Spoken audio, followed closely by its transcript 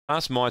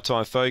My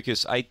Tai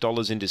Focus,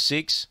 $8 into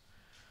 6.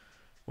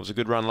 Was a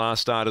good run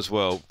last start as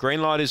well.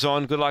 Green light is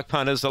on. Good luck,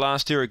 punters. The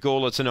last here at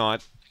Gawler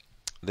tonight.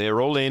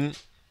 They're all in.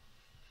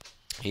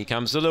 Here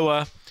comes the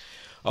lure.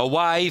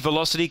 Away,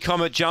 Velocity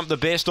Comet jumped the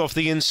best off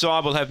the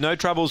inside. Will have no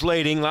troubles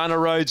leading. Lana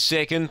Rhodes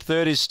second.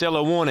 Third is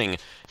Stellar Warning.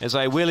 As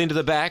they wheel into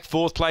the back,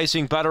 fourth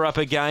placing Butter Up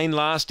again.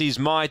 Last is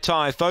My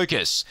Tai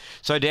Focus.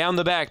 So down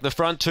the back, the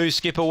front two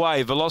skip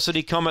away.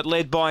 Velocity Comet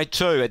led by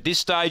 2. At this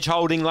stage,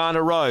 holding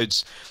Lana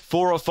Rhodes.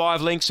 4 or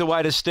 5 lengths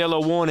away to Stellar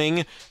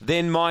Warning.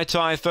 Then My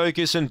Tai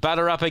Focus and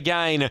Butter Up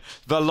again.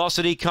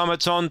 Velocity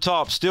Comet's on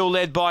top. Still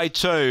led by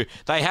 2.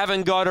 They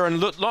haven't got her and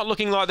not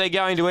looking like they're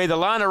going to either.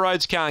 Lana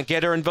Rhodes can't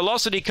get her and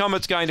Velocity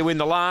Comet's going to win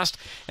the last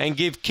and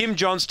give Kim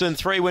Johnston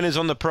 3 winners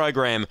on the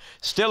program.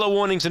 Stellar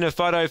Warning's in a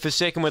photo for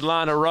second with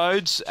Lana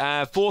Rhodes.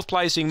 Fourth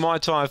placing My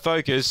Tai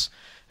Focus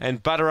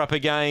and Butter Up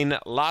again.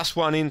 Last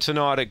one in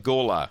tonight at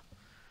Gawler.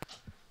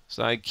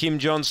 So Kim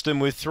Johnston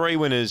with 3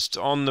 winners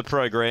on the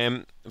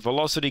program.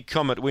 Velocity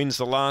Comet wins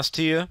the last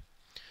here.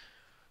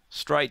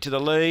 Straight to the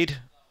lead.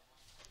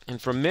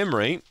 And from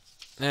memory,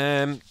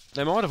 they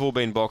might have all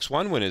been box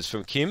 1 winners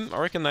from Kim. I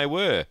reckon they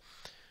were.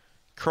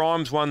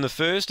 Crimes won the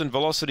first and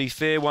Velocity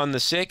Fair won the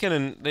second.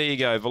 And there you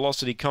go.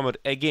 Velocity Comet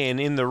again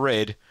in the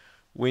red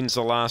wins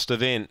the last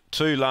event.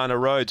 2 Lana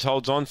Rhodes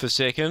holds on for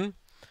second.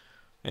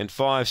 And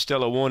 5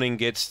 Stellar Warning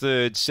gets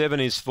third. 7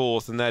 is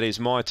fourth and that is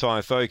My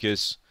Tai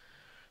Focus.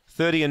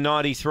 30 and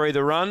 93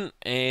 the run,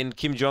 and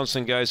Kim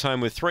Johnston goes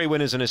home with 3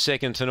 winners and a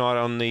second tonight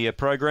on the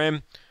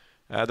program.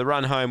 The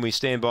run home we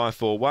stand by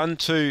for 1,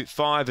 2,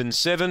 5 and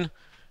 7.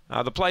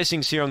 The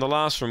placings here on the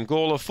last from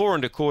Gawler, 4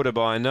 1/4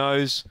 by a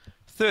nose,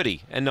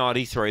 30 and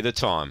 93 the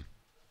time.